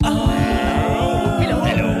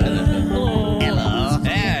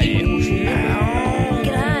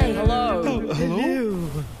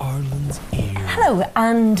Hello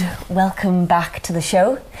and welcome back to the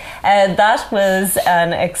show. That was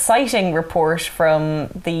an exciting report from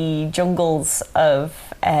the jungles of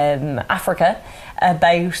Africa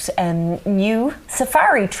about new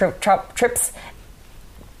safari trips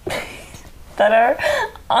that are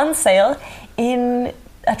on sale in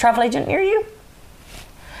a travel agent near you.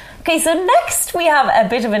 Okay, so next we have a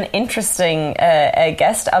bit of an interesting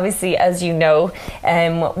guest. Obviously, as you know,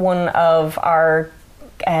 one of our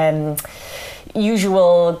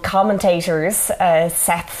usual commentators,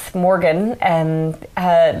 Seth Morgan,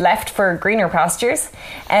 left for greener pastures.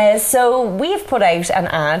 So we've put out an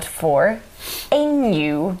ad for a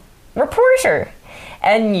new reporter,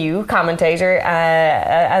 a new commentator,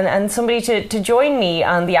 and somebody to join me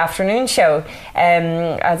on the afternoon show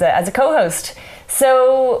as a co-host.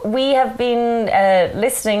 So we have been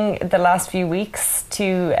listening the last few weeks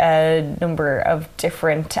to a number of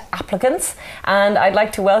different applicants, and I'd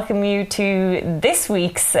like to welcome you to this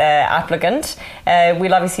week's applicant.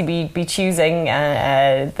 We'll obviously be choosing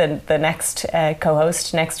the next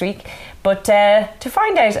co-host next week, but to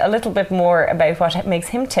find out a little bit more about what makes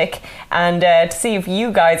him tick, and to see if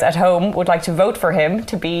you guys at home would like to vote for him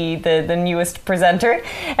to be the newest presenter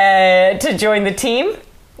to join the team.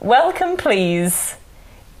 Welcome, please,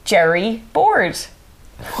 Gerry Board.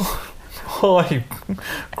 Hi,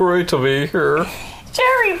 great to be here.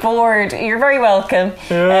 Gerry Board, you're very welcome.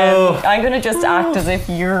 Yeah. I'm going to just act as if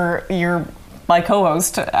you're my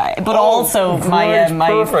co-host, but also my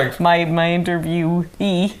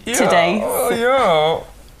interviewee today. Yeah.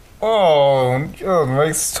 Oh, it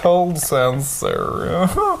makes total sense there.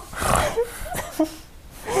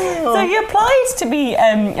 So you applied to be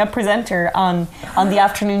a presenter on the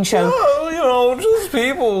afternoon show. Well, just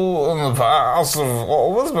people in the past have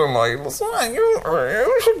always been like, listen,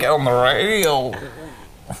 you should get on the radio.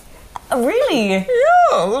 Really? Yeah,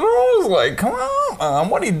 they're always like, come on, man,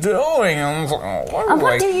 what are you doing? And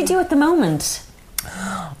what do you do at the moment?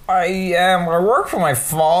 I work for my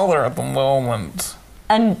father at the moment.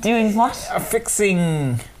 And doing what?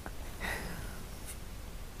 Fixing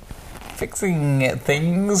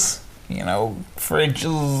things,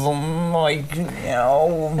 fridges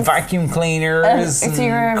and vacuum cleaners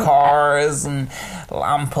and cars and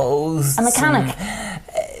lampposts. A mechanic?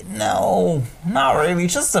 No, not really,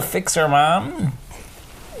 just a fixer, man.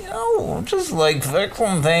 Just like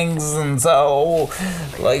fixing things. And so,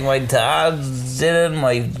 like, my dad did it,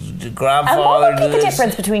 my grandfather and what would be did the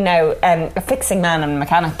difference between now a fixing man and a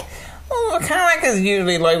mechanic? Well, mechanic is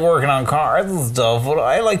usually like working on cars and stuff, but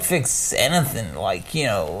I like fix anything,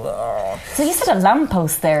 So you said a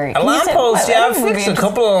lamppost there. A lamppost, I fixed a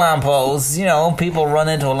couple of lampposts. People run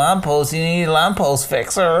into a lamppost, you need a lamppost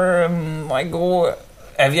fixer, and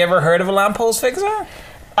have you ever heard of a lamppost fixer?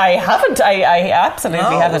 I haven't. I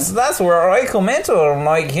absolutely haven't. So that's where I come into it. I'm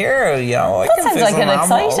like, here, I that can sounds fix like an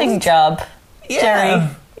exciting job, yeah. Jerry.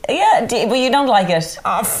 Yeah, but you don't like it.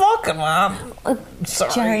 Oh, fuck it, man.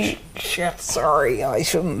 Sorry. Jerry. Shit, sorry. I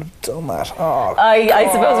shouldn't have done that. Oh, I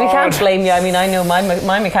suppose we can't blame you. I mean, I know my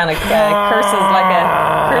mechanic curses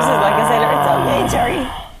like a sailor. It's okay, Jerry.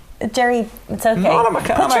 Jerry, it's okay. Not a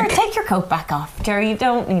mechanic. Take your coat back off, Jerry. You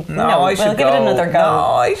don't need. No, I should we'll give it another go.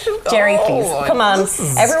 No, I should go. Jerry, please, come on.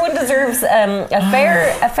 Everyone deserves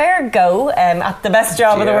a fair go at the best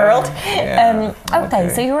job in the world. Yeah, okay,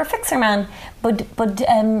 so you were a fixer man, but you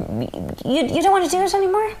don't want to do it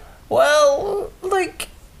anymore? Well,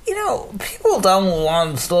 people don't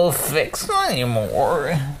want stuff fixed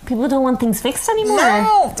anymore. People don't want things fixed anymore?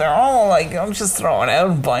 No, they're all like, I'm just throwing it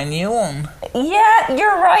out and buy a new one. Yeah,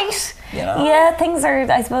 you're right. Yeah, things are,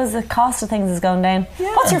 I suppose the cost of things is going down.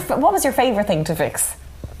 Yeah. What was your favourite thing to fix?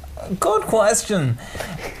 Good question.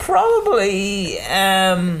 Probably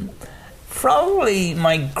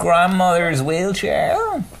my grandmother's wheelchair.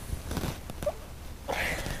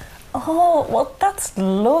 Oh, well, that's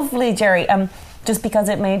lovely, Jerry. Just because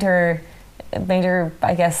it made her,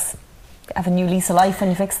 I guess, have a new lease of life when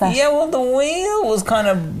you fixed that. Yeah, well, the wheel was kind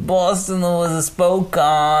of busted and there was a spoke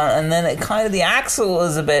on, and then the axle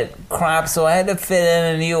was a bit crap, so I had to fit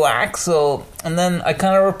in a new axle, and then I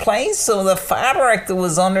kind of replaced some of the fabric that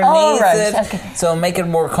was underneath it, so make it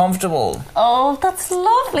more comfortable. Oh, that's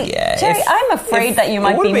lovely. Yeah, Jerry, I'm afraid that you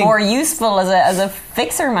might be more useful as a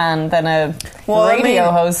fixer man than a radio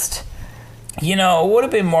host. It would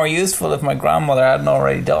have been more useful if my grandmother hadn't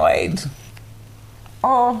already died.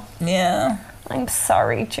 Oh. Yeah. I'm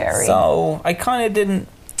sorry, Jerry. So, I kind of didn't...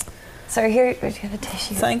 Sorry, here, do you have a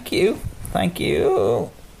tissue? Thank you.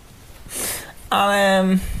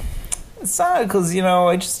 And, it's sad because,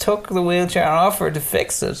 I just took the wheelchair off her to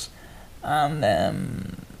fix it.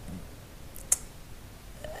 And,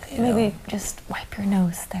 Maybe just wipe your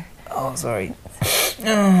nose there. Oh, sorry.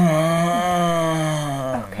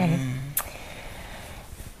 Okay.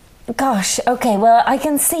 Gosh, okay, well, I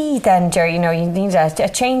can see then, Gerry, you need a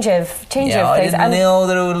change of place. I didn't know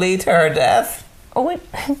that it would lead to her death. Oh,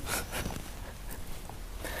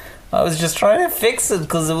 I was just trying to fix it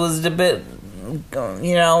because it was a bit, it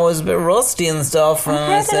was a bit rusty and stuff. And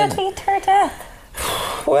how did it lead to her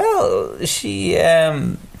death? Well, she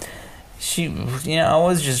I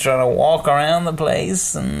was just trying to walk around the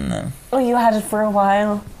place and... Oh, you had it for a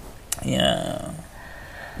while? Yeah.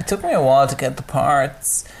 It took me a while to get the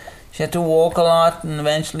parts. She had to walk a lot, and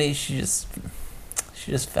eventually she just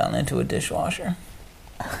fell into a dishwasher.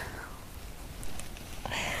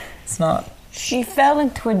 It's not... She fell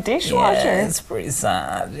into a dishwasher? Yeah, it's pretty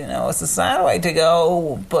sad. It's a sad way to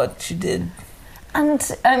go, but she did... And,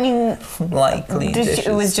 I mean... Like clean dishes.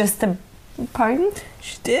 It was just the... Pardon?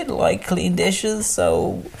 She did like clean dishes,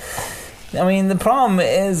 so... I mean, the problem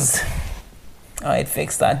is... I had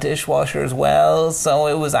fixed that dishwasher as well, so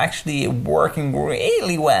it was actually working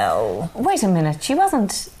really well. Wait a minute, she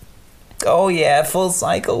wasn't... Oh yeah, full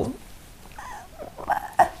cycle.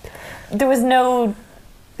 There was no...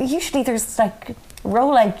 Usually there's like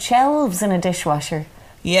roll-out shelves in a dishwasher.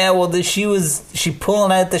 Yeah, well, she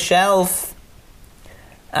pulled out the shelf,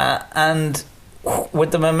 and with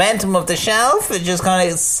the momentum of the shelf, it just kind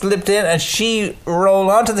of slipped in, and she rolled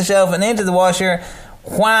onto the shelf and into the washer.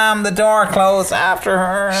 Wham! The door closed after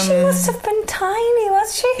her. And she must have been tiny,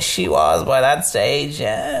 was she? She was by that stage,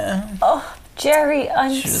 yeah. Oh, Gerry,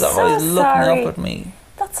 she was always looking up at me.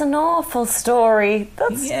 That's an awful story.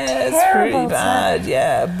 That's terrible. It's pretty bad,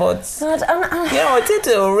 yeah. But I did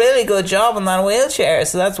do a really good job on that wheelchair,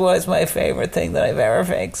 so that's why it's my favourite thing that I've ever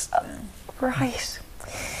fixed. Right.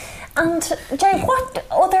 And Gerry, what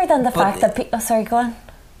other than the fact that people... Oh, sorry, go on.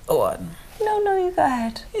 What? No, you go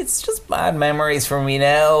ahead. It's just bad memories for me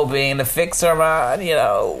now, being a fixer man,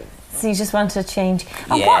 So you just want to change.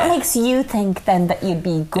 And what makes you think then that you'd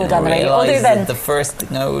be good on the radio? Other than the first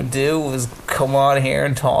thing I would do was come on here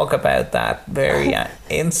and talk about that very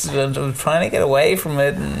incident. I was trying to get away from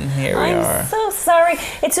it, and here we are. I'm so sorry.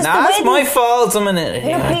 It's just it's my fault. I'm an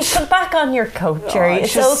idiot. No, please put back on your coat, Gerry.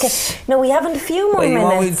 It's okay. No, we haven't a few more minutes. You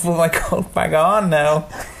want me to put my coat back on now?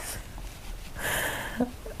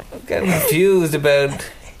 I'm getting confused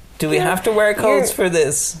about... Do we have to wear coats for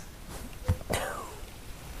this?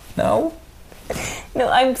 No? No,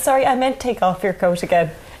 I'm sorry. I meant take off your coat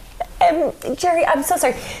again. Gerry, I'm so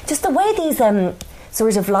sorry. Just the way these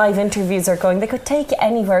sort of live interviews are going, they could take you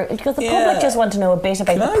anywhere because the public just want to know a bit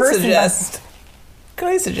about the person. Can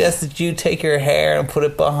I suggest that you take your hair and put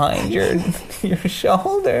it behind your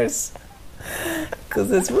shoulders?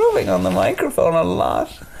 Because it's rubbing on the microphone a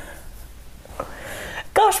lot.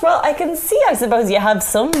 Gosh, well, I can see, I suppose, you have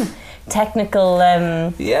some technical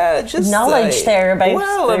knowledge there about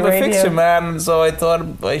I'm a fixer man, so I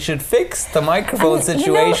thought I should fix the microphone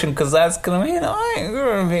situation because that's going to be annoying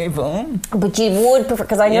for people. But you would prefer,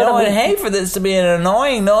 because I know I'd hate for this to be an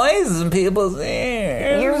annoying noise in people's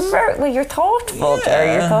ears. You're thoughtful,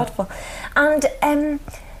 Gerry, you're thoughtful. And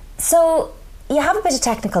so you have a bit of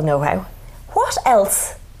technical know-how. What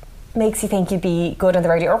else makes you think you'd be good on the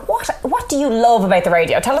radio? Or what do you love about the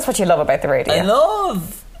radio? Tell us what you love about the radio. I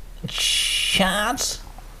love chat.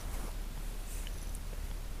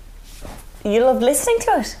 You love listening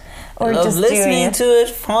to it? Or I love just listening to it,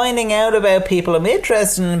 finding out about people. I'm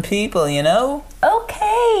interested in people, Okay.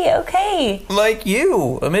 Like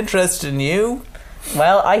you. I'm interested in you.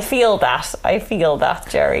 Well, I feel that,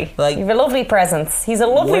 Gerry. Like, you have a lovely presence. He's a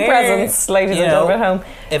lovely presence, ladies and gentlemen at home.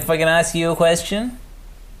 If I can ask you a question?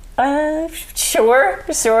 Sure.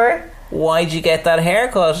 Why'd you get that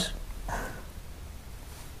haircut?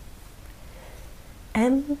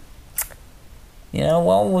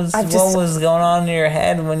 What was going on in your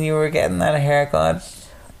head when you were getting that haircut?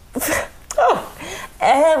 Well,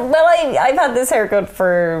 I've had this haircut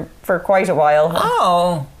for quite a while.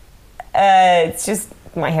 Oh. It's just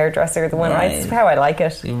my hairdresser, the one. Right. It's how I like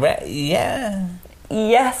it. Yeah.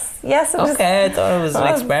 Yes. I thought it was an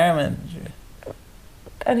experiment.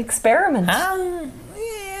 An experiment? Yeah.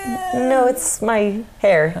 No, it's my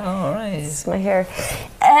hair. Oh, right. It's my hair.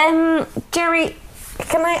 Gerry,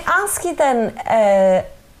 can I ask you then?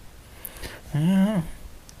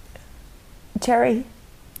 Gerry?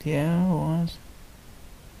 Yeah, what?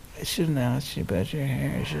 I shouldn't ask you about your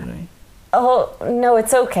hair, should I? Oh, no,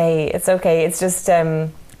 it's okay. It's just,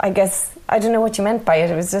 I guess, I don't know what you meant by it.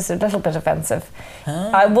 It was just a little bit offensive.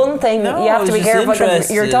 One thing you have to be careful because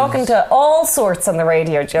you're talking to all sorts on the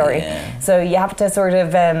radio, Gerry. Yeah. So you have to sort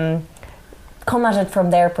of come at it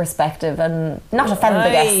from their perspective and not offend the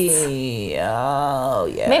guests. Oh,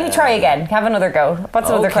 yeah. Maybe try again. Have another go. What's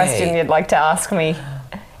another question you'd like to ask me?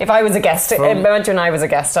 If I was a guest, imagine I was a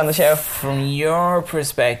guest on the show. From your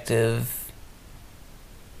perspective,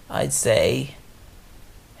 I'd say,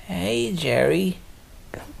 hey, Gerry,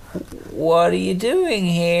 what are you doing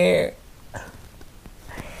here?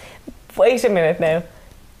 Wait a minute now.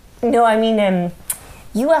 No, I mean,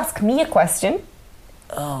 you ask me a question.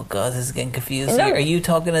 Oh, God, this is getting confusing. No. Are you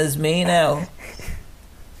talking as me now?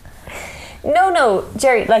 No,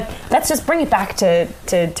 Gerry, like, let's just bring it back to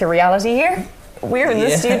reality here. We're in the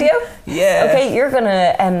studio. Yeah. Okay, you're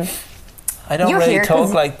gonna. I don't really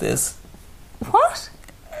talk like this. What?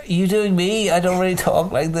 Are you doing me? I don't really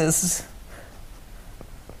talk like this.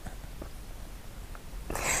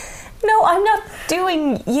 No, I'm not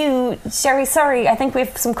doing you, Gerry. Sorry, I think we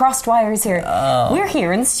have some crossed wires here. Oh. We're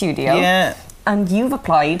here in the studio. Yeah. And you've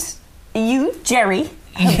applied. You, Gerry,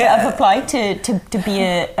 have applied to be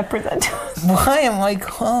a presenter. Why am I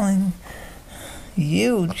calling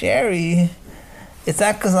you, Gerry? Is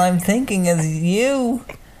that because I'm thinking as you?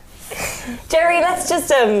 Gerry, let's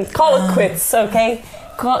just call it quits, okay?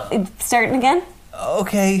 Starting again?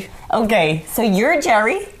 Okay. Okay, so you're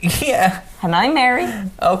Gerry. Yeah. And I'm Mary.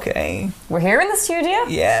 Okay. We're here in the studio.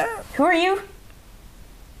 Yeah. Who are you?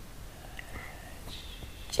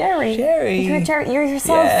 Gerry. Gerry. You're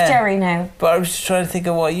yourself, Gerry, now. But I was just trying to think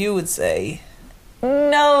of what you would say.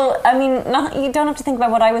 No, I mean, you don't have to think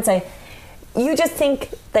about what I would say. You just think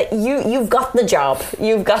that you've got the job.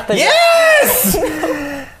 You've got the Yes!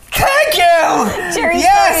 job. Thank you! Gerry,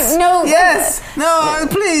 yes! sorry, no. Yes! No,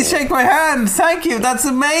 please shake my hand. Thank you. That's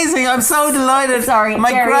amazing. I'm so delighted. Sorry,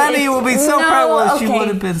 my Gerry, granny will be so proud. Well, okay. she would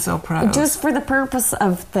have been so proud. Just for the purpose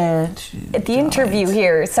of the interview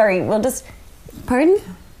here. Sorry, we'll just... Pardon?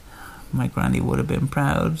 My granny would have been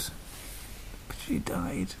proud. But she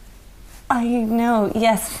died. I know,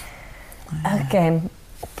 yes. Okay.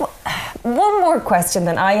 One more question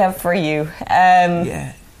than I have for you.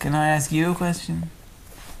 Yeah. Can I ask you a question?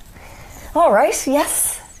 All right,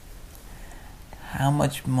 yes. How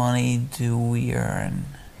much money do we earn?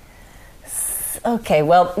 Okay,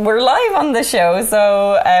 well, we're live on the show,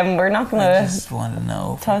 so we're not going to... I just want to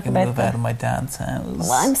know if I can move out of my dad's house.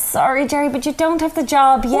 Well, I'm sorry, Gerry, but you don't have the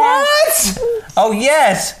job yet. What? Oh,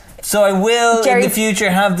 yes! So I will, Gerry, in the future,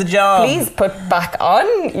 have the job. Please put back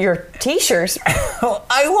on your T-shirt.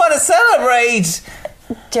 I want to celebrate!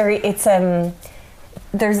 Gerry, it's...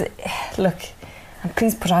 There's... Look,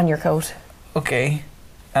 please put on your coat. Okay.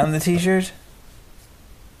 And the T-shirt?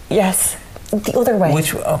 Yes. The other way.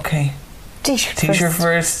 Which... Okay. T-shirt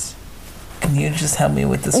first. Can you just help me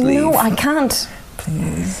with the sleeve? No, I can't.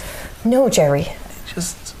 Please. No, Gerry.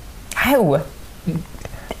 Just... How?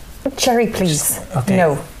 Gerry, please. Okay.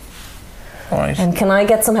 No. All right. And can I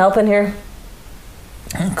get some help in here?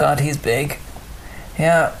 Oh, God, he's big.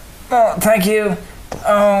 Yeah. Oh, thank you.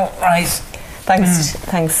 Oh, right. Thanks,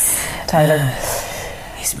 Tyler.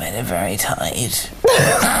 He's made it very tight.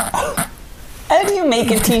 How do you make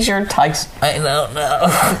a T-shirt tight? I don't know.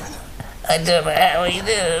 I don't know how he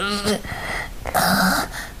did.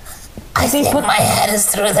 I think my head is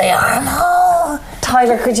through the armhole.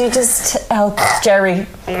 Tyler, could you just help Gerry?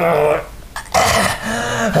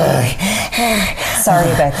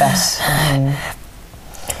 Sorry about that.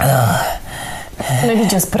 Maybe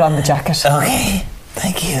just put on the jacket. Okay,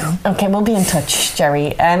 thank you. Okay, we'll be in touch,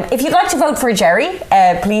 Gerry. If you'd like to vote for Gerry,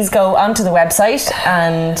 please go onto the website,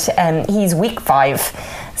 and he's week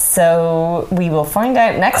 5. So we will find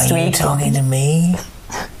out next week. Are you talking to me?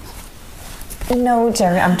 No,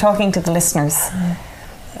 Gerry, I'm talking to the listeners.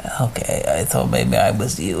 Okay, I thought maybe I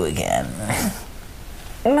was you again.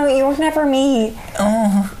 No, you were never me.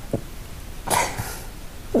 Oh.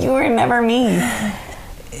 You were never me.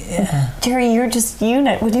 Yeah. Gerry, you're just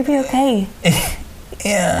unit. Would you be okay?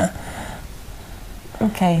 Yeah.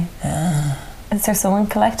 Okay. Is there someone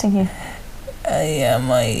collecting you? Yeah,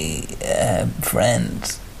 my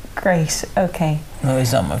friend. Great, okay. No,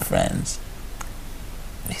 he's not my friend.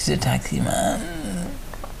 He's a taxi man.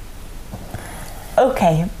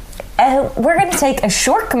 Okay. We're going to take a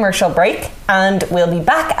short commercial break, and we'll be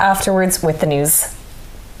back afterwards with the news.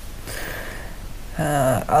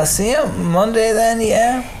 I'll see you Monday then,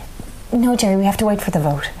 yeah? No, Gerry, we have to wait for the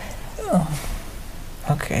vote. Oh.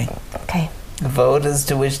 Okay. Okay. The vote as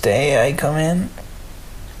to which day I come in?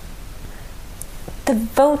 The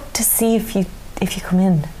vote to see if you come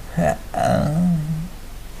in.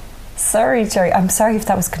 Sorry, Gerry. I'm sorry if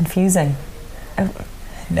that was confusing.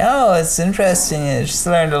 No, it's interesting. I just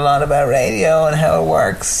learned a lot about radio and how it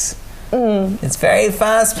works. It's very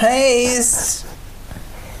fast paced.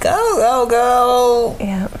 Go.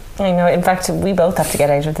 Yeah, I know. In fact, we both have to get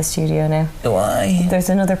out of the studio now. Why? There's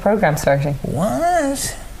another program starting.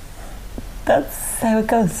 What? That's how it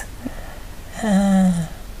goes. I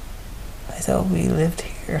thought we lived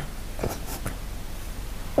here.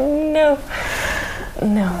 No.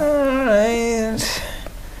 Alright.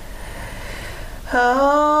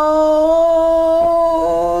 Oh,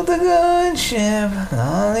 the good ship,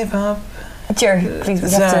 lollipop. Gerry, please, we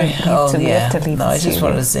have to leave No, the I studio. just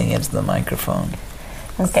wanted to sing into the microphone.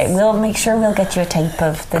 Okay, we'll make sure we'll get you a tape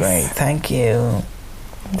of this. Great, thank you.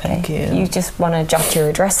 Thank you. You just want to jot your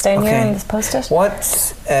address down here and just post it?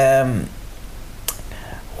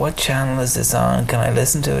 What channel is this on? Can I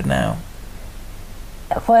listen to it now?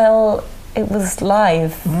 Well, it was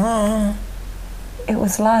live. Oh. It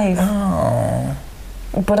was live. Oh.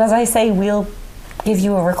 But as I say, we'll give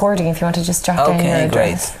you a recording if you want to just jot down your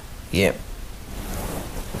address. Great. Yep.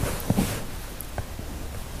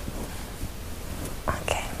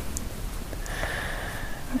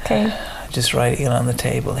 Okay. Just writing it on the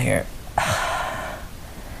table here.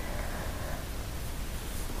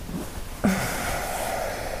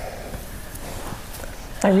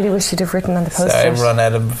 I really wish you'd have written on the post-it. Sorry, I've run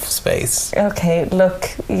out of space. Okay, look,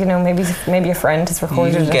 maybe a friend has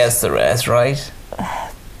recorded You it. guess the rest, right?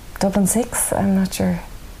 Dublin 6? I'm not sure.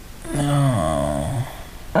 No.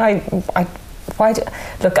 Look, I'm...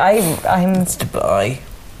 It's Dubai.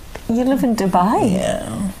 You live in Dubai?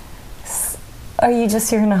 Yeah. Are you just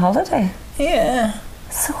here on a holiday? Yeah.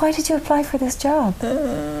 So why did you apply for this job?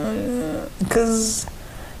 Because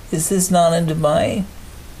is this not in Dubai?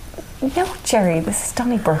 No, Gerry, this is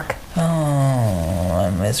Donnybrook. Oh, I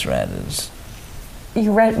misread it.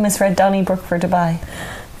 You misread Donnybrook for Dubai.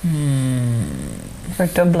 For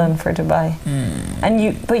Dublin for Dubai.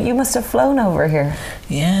 But you must have flown over here.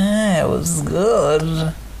 Yeah, it was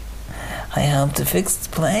good. I helped to fix the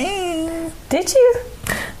plane. Did you?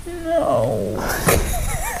 No.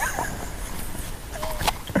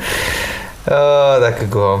 Oh, that could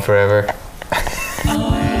go on forever.